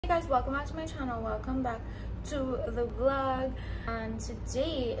guys, welcome back to my channel. Welcome back to the vlog. And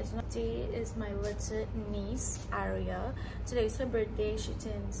today is my little niece Aria. Today's her birthday. She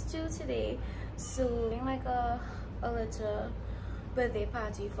turns 2 today, so doing like a little birthday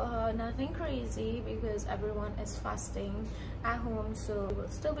party for her. Nothing crazy because everyone is fasting at home, so it will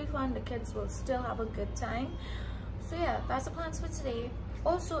still be fun. The kids will still have a good time. So yeah, that's the plans for today.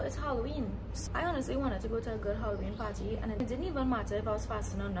 Also, it's Halloween. I honestly wanted to go to a good Halloween party, and it didn't even matter if I was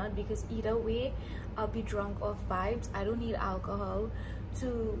fasting or not, because either way I'll be drunk off vibes. I don't need alcohol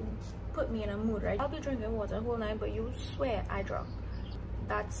to put me in a mood, right? I'll be drinking water the whole night, but you swear I drunk.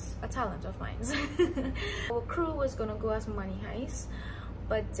 That's a talent of mine. Our crew was gonna go as money heist,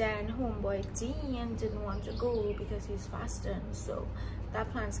 but then homeboy Dean didn't want to go because he's fasting, so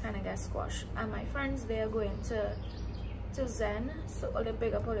that plans kind of got squashed. And my friends, they are going to Zen, so all the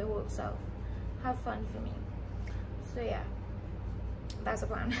big up all the whole self, have fun for me. So yeah, that's the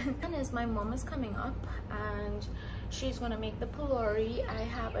plan. And is my mom is coming up and she's gonna make the pulori. I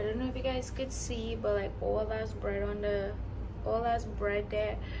don't know if you guys could see, but like all that's bread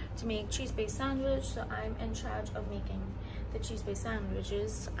there to make cheese-based sandwich. So I'm in charge of making the cheese-based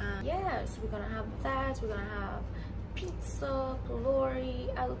sandwiches, and yeah, so we're gonna have that. We're gonna have pizza,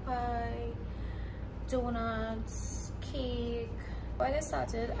 pulori, apple pie, donuts, cake. Before I get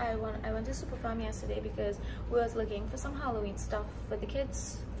started, I went to Superfarm yesterday because we was looking for some Halloween stuff for the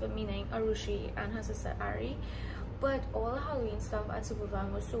kids, for meaning Arushi and her sister Ari, but all the Halloween stuff at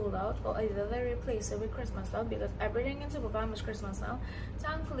Superfarm was sold out, or either they replaced it with Christmas stuff, because everything in Superfarm is Christmas now.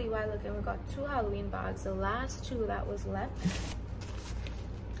 Thankfully, while looking, we got 2 Halloween bags, the last 2 that was left,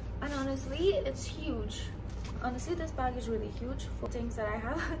 and honestly, it's huge. Honestly, this bag is really huge for things that I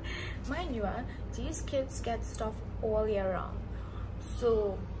have. Mind you, these kids get stuff all year round,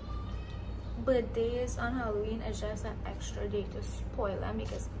 so birthdays on Halloween is just an extra day to spoil them,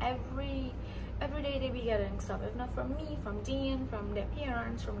 because every day they be getting stuff, if not from me, from Dean, from their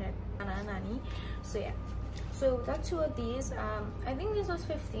parents, from their nana and nanny. So yeah, so got 2 of these. I think this was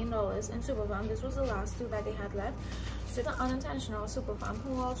 $15 in Superfarm. This was the last 2 that they had left, so it's an unintentional Superfarm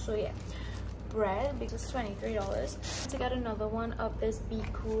haul. So yeah, bread because it's $23. To get another one of this Be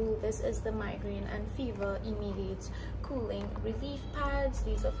Cool. This is the migraine and fever immediate cooling relief pads.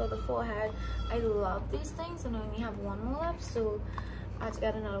 These are for the forehead. I love these things, and I only have 1 more left, so I had to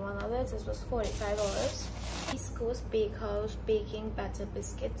get another one of this. This was $45. East Coast Bakehouse baking batter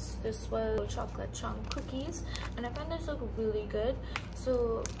biscuits. This was chocolate chunk cookies, and I found this look really good,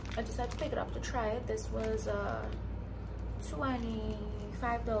 so I decided to pick it up to try it. This was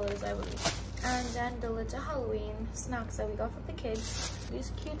 $25, I believe. And then the little Halloween snacks that we got for the kids,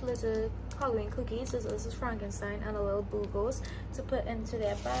 these cute little Halloween cookies. This is Frankenstein and a little Bugos to put into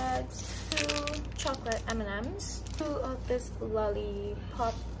their bags. 2 chocolate M&Ms, 2 of this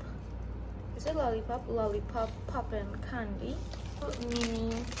lollipop, is it lollipop? Lollipop poppin' candy, 2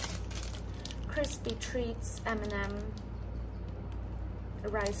 mini crispy treats M&M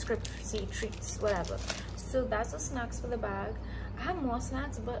Rice Krispie treats, whatever. So that's the snacks for the bag. I have more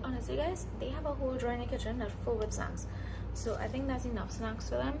snacks, but honestly guys, they have a whole drawer in the kitchen that's full with snacks, so I think that's enough snacks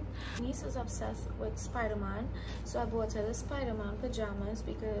for them. My niece is obsessed with Spider-Man, so I bought her the Spider-Man pajamas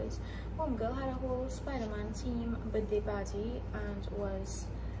because homegirl had a whole Spider-Man team birthday party and was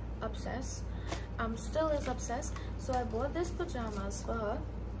obsessed. Still is obsessed, so I bought these pajamas for her.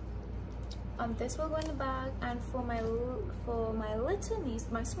 This will go in the bag, and for my little niece,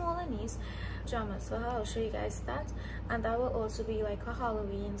 my smaller niece, pajamas for her. I'll show you guys that, and that will also be like a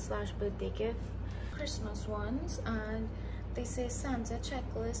Halloween / birthday gift. Christmas ones, and they say Santa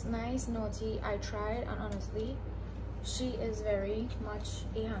checklist, nice, naughty. I tried, and honestly, she is very much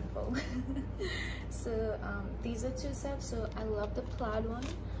a handful. So these are 2 sets. So I love the plaid one,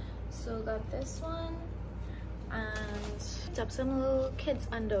 so got this one, and up some little kids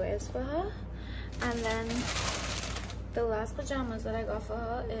underwears for her. And then the last pajamas that I got for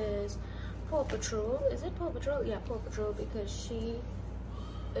her is Paw Patrol. Is it Paw Patrol? Yeah, Paw Patrol, because she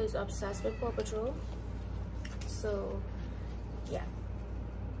is obsessed with Paw Patrol. So yeah,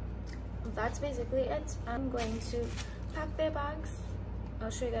 that's basically it. I'm going to pack their bags.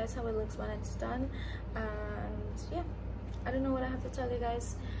 I'll show you guys how it looks when it's done, and yeah, I don't know what I have to tell you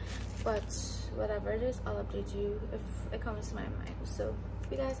guys, but whatever it is, I'll update you if it comes to my mind. So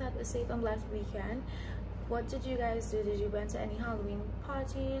if you guys had a safe and blessed weekend, what did you guys do? Did you went to any Halloween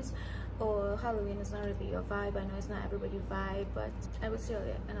parties, or Halloween is not really your vibe? I know it's not everybody's vibe, but I will see you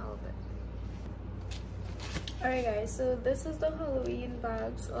in a little bit. Alright guys, so this is the Halloween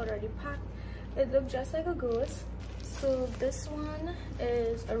bags already packed. It looked just like a ghost. So this one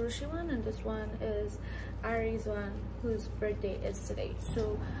is a Rushi one, and this one is Ari's one whose birthday is today.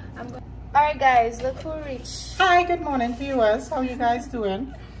 So I'm going. Alright guys, look who reached. Hi, good morning viewers. How you guys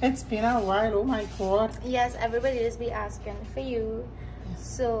doing? It's been a while, oh my god. Yes, everybody just be asking for you.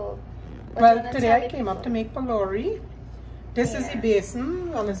 So well, today I came up to make pylori. This is the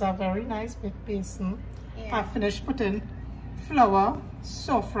basin. Well, it's a very nice big basin. I finished putting flour,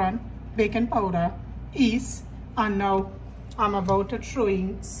 saffron, baking powder, yeast, and now I'm about to throw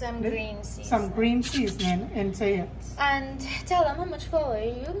in some green seasoning into it. And tell them how much flour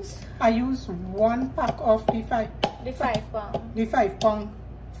you use. I use 1 pack of the 5 pound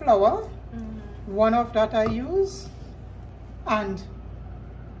flour. One of that I use, and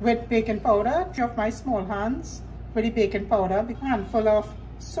with baking powder, 3 of my small hands with the baking powder, a handful of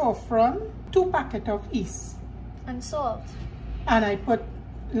saffron, 2 packets of yeast, and salt. And I put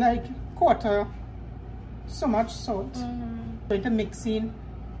like quarter so much salt. Going to mix in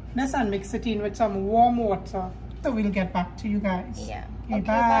this and mix it in with some warm water. So we'll get back to you guys. Yeah. Okay,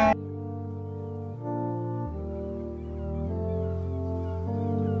 bye.